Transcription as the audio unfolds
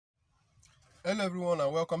Hello everyone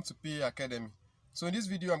and welcome to PA Academy. So in this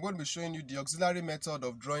video I'm going to be showing you the auxiliary method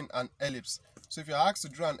of drawing an ellipse. So if you are asked to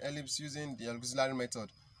draw an ellipse using the auxiliary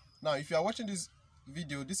method. Now if you are watching this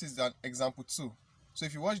video, this is an example 2. So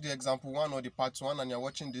if you watch the example 1 or the part 1 and you're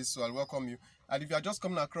watching this, so I'll welcome you. And if you are just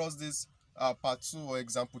coming across this part 2 or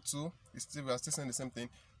example 2, we are still saying the same thing.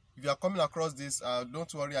 If you are coming across this,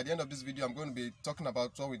 don't worry, at the end of this video I'm going to be talking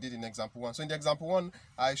about what we did in example 1. So in the example 1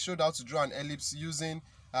 I showed how to draw an ellipse using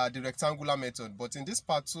the rectangular method, but in this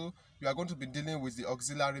part 2 you are going to be dealing with the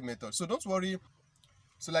auxiliary method. So don't worry.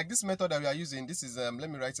 So like this method that we are using, this is let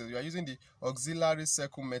me write it. We are using the auxiliary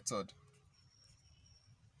circle method.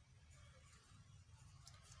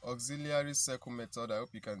 Auxiliary circle method. I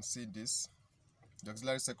hope you can see this. The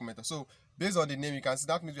auxiliary circle method. So based on the name, you can see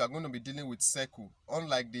that means we are going to be dealing with circle.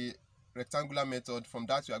 Unlike the rectangular method, from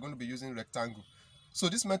that we are going to be using rectangle. So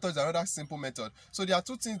this method is another simple method. So there are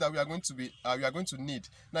two things that we are going to need.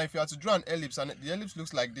 Now if you are to draw an ellipse and the ellipse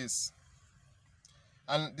looks like this,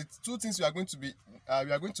 and the two things we are going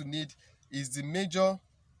to need is the major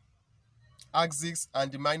axis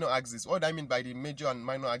and the minor axis. What do I mean by the major and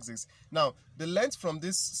minor axis? Now the length from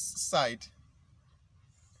this side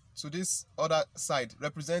to this other side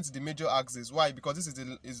represents the major axis. Why? Because this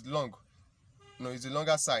is long. No, it's the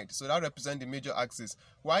longer side, so that represents the major axis.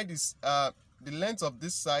 Why this the length of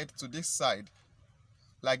this side to this side,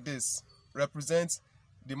 like this, represents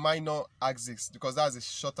the minor axis, because that's the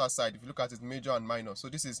shorter side. If you look at it, major and minor, so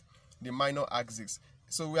this is the minor axis.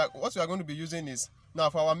 So what we are going to be using is,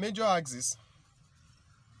 now for our major axis,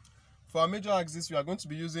 we are going to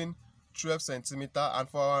be using 12 centimeter, and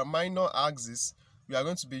for our minor axis we are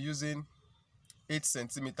going to be using 8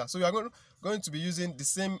 centimeters. So we are going to be using the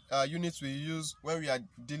same units we use when we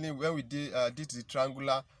did the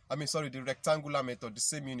rectangular method, the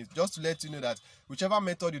same unit, just to let you know that whichever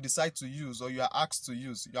method you decide to use or you are asked to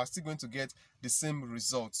use, you are still going to get the same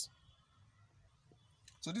results.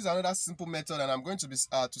 So this is another simple method, and I'm going to be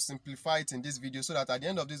to simplify it in this video, so that at the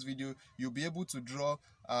end of this video you'll be able to draw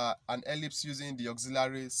an ellipse using the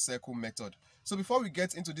auxiliary circle method. So before we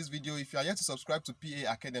get into this video, if you are yet to subscribe to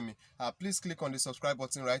PA Academy, please click on the subscribe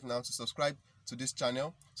button right now to subscribe to this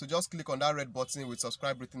channel. So just click on that red button with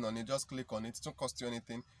subscribe written on it. Just click on it. It won't cost you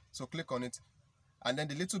anything. So click on it, and then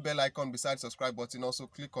the little bell icon beside the subscribe button, also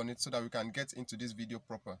click on it so that we can get into this video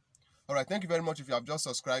proper. Alright, thank you very much if you have just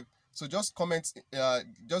subscribed. So just comment,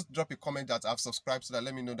 just drop a comment that I've subscribed, so that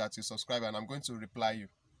let me know that you subscribe, and I'm going to reply you.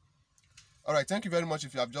 Alright, thank you very much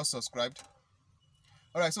if you have just subscribed.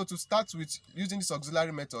 Alright, so to start with using this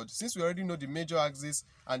auxiliary method, since we already know the major axis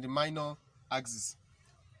and the minor axis,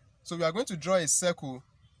 so we are going to draw a circle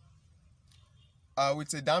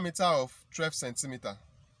with a diameter of 12 centimeter.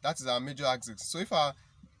 That is our major axis. So if our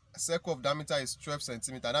circle of diameter is 12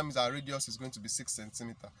 centimeter, that means our radius is going to be 6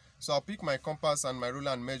 centimeter. So I'll pick my compass and my ruler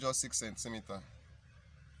and measure 6 centimeter.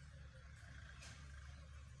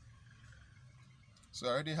 So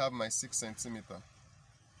I already have my 6 centimeter.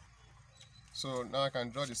 So now I can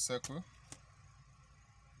draw the circle.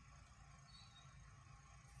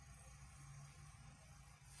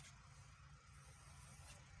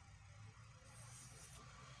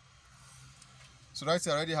 So right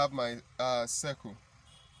here I already have my circle.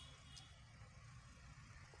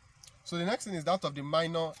 So the next thing is that of the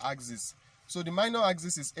minor axis. So the minor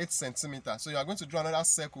axis is 8 centimeter. So you are going to draw another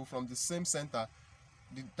circle from the same center.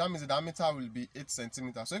 That means the diameter will be 8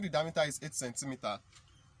 centimeter. So if the diameter is 8 centimeter,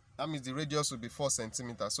 that means the radius will be 4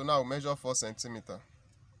 centimeter. So now I'll measure 4 centimeter.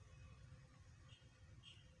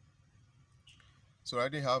 So I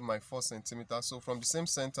already have my 4 centimeter. So from the same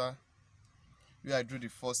center where I drew the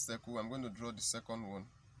first circle, I'm going to draw the second one.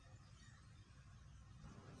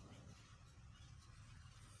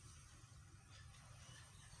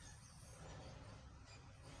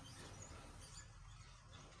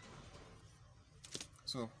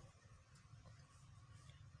 So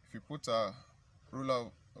if you put a ruler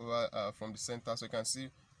over from the center, so you can see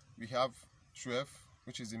we have 12,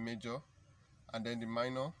 which is the major, and then the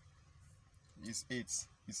minor is 8.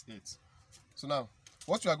 So now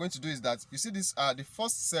what we are going to do is that, you see this the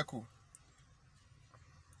first circle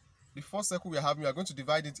we are having, we are going to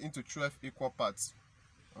divide it into 12 equal parts.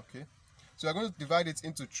 Okay, so we are going to divide it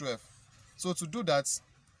into 12. So to do that,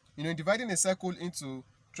 in dividing a circle into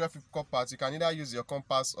 12 equal parts, you can either use your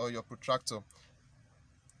compass or your protractor.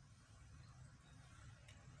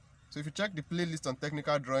 So if you check the playlist on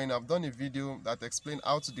technical drawing, I've done a video that explains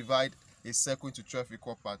how to divide a circle into 12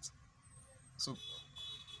 equal parts. So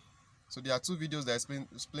there are two videos that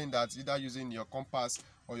explain that, either using your compass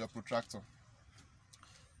or your protractor.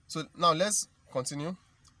 So now let's continue.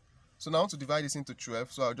 So now to divide this into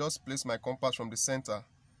 12, so I'll just place my compass from the center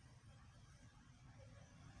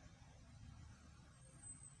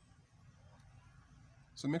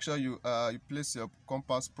So make sure you place your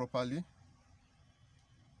compass properly.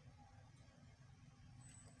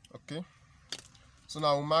 Okay, so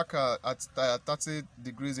now we'll mark at 30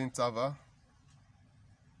 degrees interval,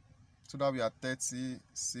 so that we are 30,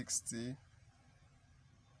 60,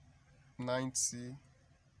 90,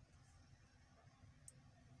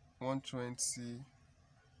 120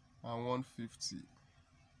 and 150.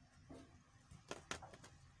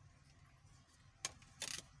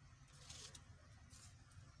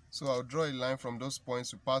 So I'll draw a line from those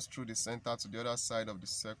points to pass through the center to the other side of the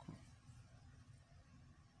circle.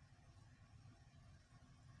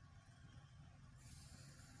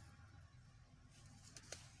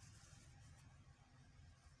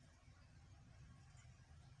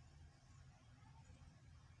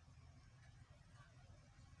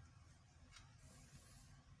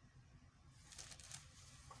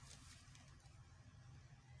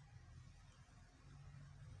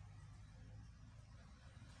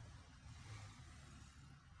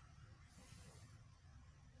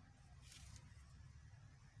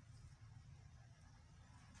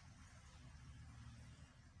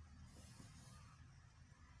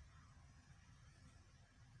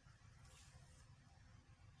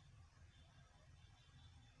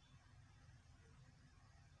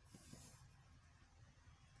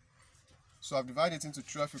 So I've divided it into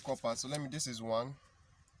 12 equal parts. So this is 1,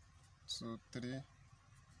 2, 3,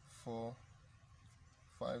 4,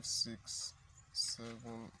 5, 6, 7,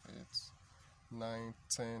 8, 9,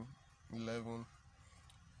 10, 11,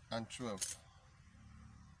 and 12.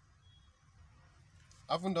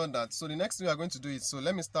 I haven't done that. So the next thing we are going to do is, so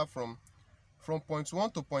let me start from point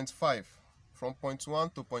 1 to point 5. From point 1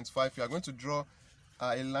 to point 5, you are going to draw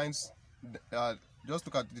a line. Just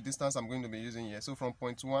look at the distance I'm going to be using here. So from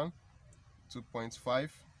point 1 to point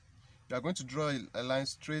 5, you are going to draw a line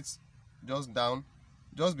straight just down,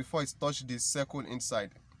 just before it touches the circle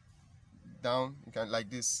inside. Down, you can like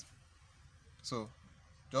this. So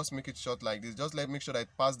just make it short like this. Just make sure that it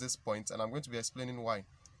passes this point, and I'm going to be explaining why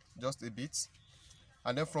just a bit.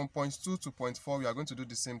 And then from point 2 to point 4, we are going to do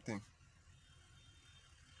the same thing.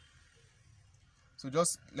 So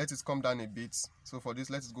just let it come down a bit. So for this,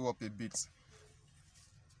 let it go up a bit.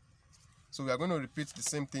 So we are going to repeat the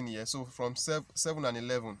same thing here. So from 7 and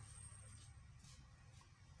 11.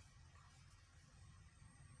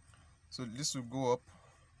 So this will go up,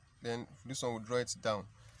 then this one will draw it down.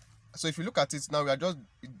 So if you look at it now,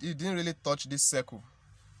 it didn't really touch this circle.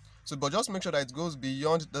 So but just make sure that it goes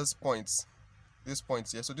beyond this point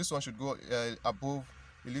here. So this one should go above,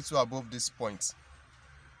 a little above this point.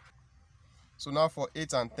 So now for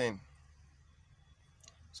 8 and 10.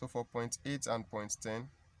 So for point 8 and point 10,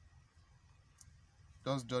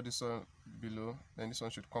 just draw this one below, then this one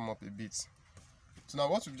should come up a bit. So now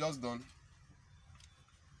what we've just done,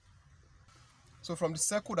 so from the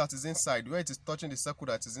circle that is inside, where it is touching the circle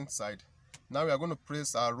that is inside, now we are going to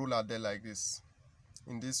place our ruler there like this,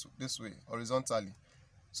 in this way, horizontally.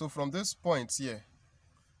 So from this point here,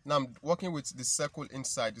 now I'm working with the circle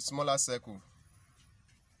inside, the smaller circle.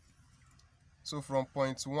 So from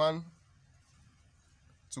point 1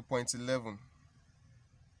 to point 11.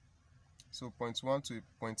 So point 1 to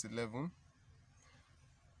point 11.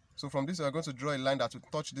 So from this, we are going to draw a line that will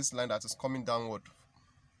touch this line that is coming downward.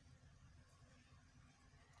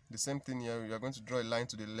 The same thing here, we are going to draw a line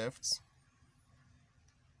to the left.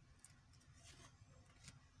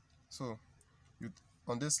 So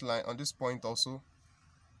on this line, on this point also,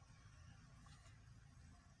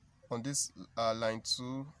 on this line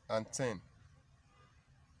 2 and 10.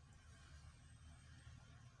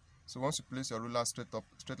 So once you place your ruler straight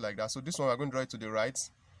like that, so this one we are going to draw it to the right,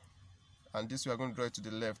 and this we are going to draw it to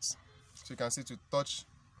the left. So you can see to touch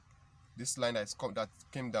this line that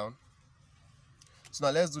came down. So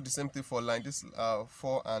now let's do the same thing for line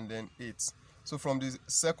 4 and then 8. So from the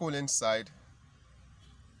circle inside,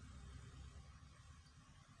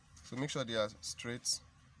 so make sure they are straight.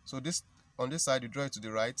 So this on this side you draw it to the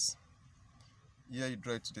right, here you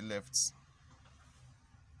draw it to the left.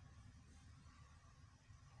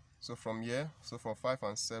 So from here, so from 5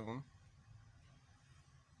 and 7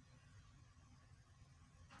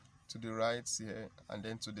 to the right here, and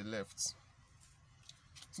then to the left.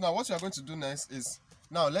 So now what we are going to do next is,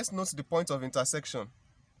 now let's note the point of intersection.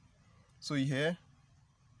 So here,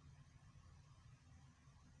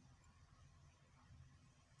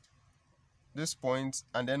 this point,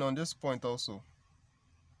 and then on this point also.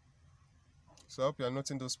 So I hope you are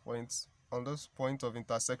noting those points. On those point of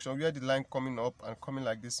intersection, where the line coming up and coming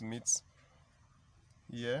like this meets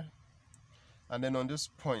here, and then on this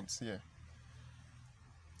point here,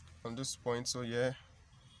 on this point, so here,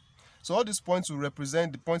 So all these points will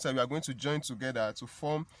represent the points that we are going to join together to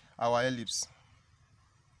form our ellipse.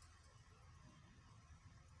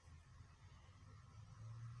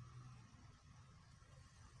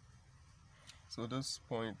 So those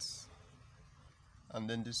points and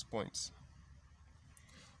then these points.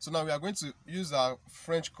 So now we are going to use our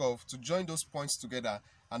French curve to join those points together,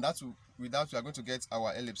 and with that we are going to get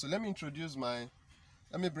our ellipse. So let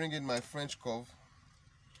me bring in my French curve.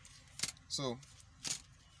 So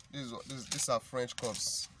these are French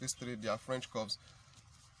curves. These three, they are French curves.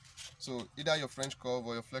 So either your French curve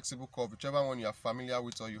or your flexible curve, whichever one you are familiar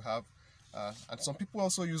with or you have. And some people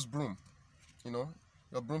also use broom.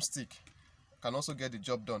 Your broomstick can also get the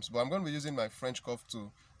job done. But I'm going to be using my French curve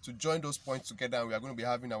to join those points together, and we are going to be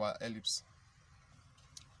having our ellipse.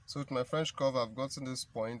 So with my French curve, I've gotten these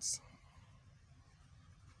points.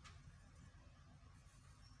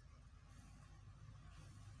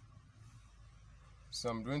 So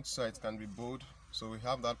I'm going to say it can be bold. So we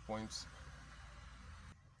have that point.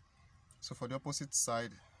 So for the opposite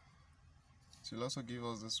side, it will also give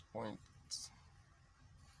us this point.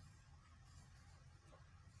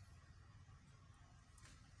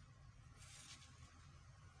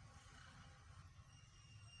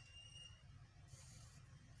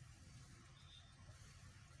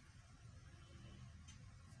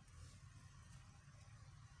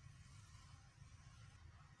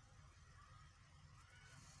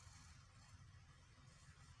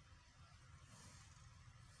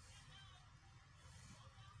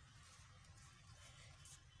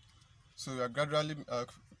 So we are gradually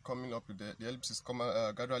coming up with the ellipse is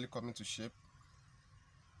gradually coming to shape.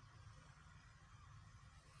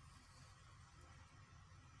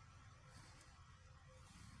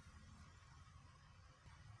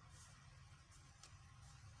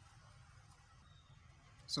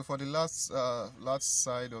 So for the last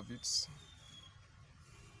side of it,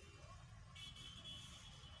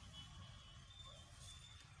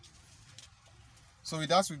 so with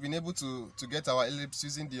that we've been able to get our ellipse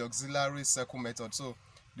using the auxiliary circle method. So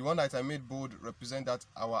the one that I made bold represent that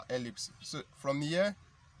our ellipse. So from here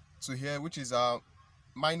to here, which is our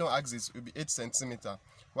minor axis, will be 8 centimeter,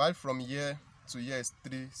 while from here to here is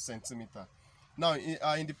 3 centimeter. Now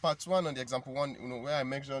in the part 1 on the example 1, where I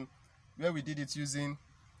mentioned where we did it using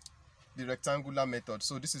the rectangular method.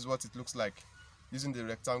 So this is what it looks like using the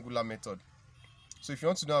rectangular method. So if you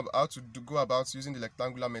want to know how to go about using the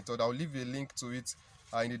rectangular method, I'll leave a link to it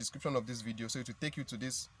in the description of this video, so it will take you to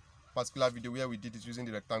this particular video where we did it using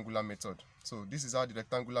the rectangular method. So this is how the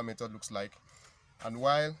rectangular method looks like, and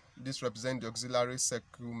while this represents the auxiliary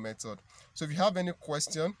circle method. So if you have any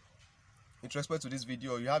question with respect to this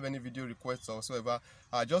video, or you have any video requests or whatsoever,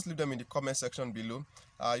 just leave them in the comment section below.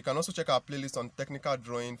 You can also check our playlist on technical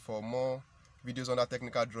drawing for more videos on that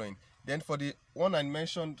technical drawing. Then for the one I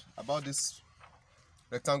mentioned about this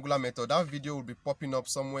rectangular method, that video will be popping up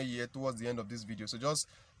somewhere here towards the end of this video. So just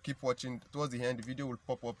keep watching. Towards the end, the video will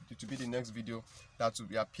pop up. It will be the next video that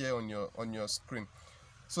will appear on your screen.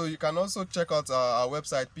 So you can also check out our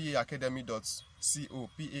website, paacademy.co.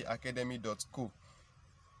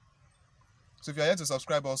 So if you are here to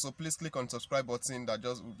subscribe also, please click on the subscribe button that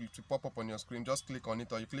just will pop up on your screen. Just click on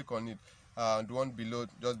it, or you click on it, the one below,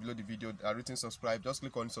 just below the video, written subscribe. Just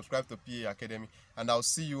click on subscribe to PA Academy, and I'll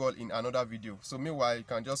see you all in another video. So meanwhile, you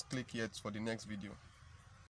can just click here for the next video.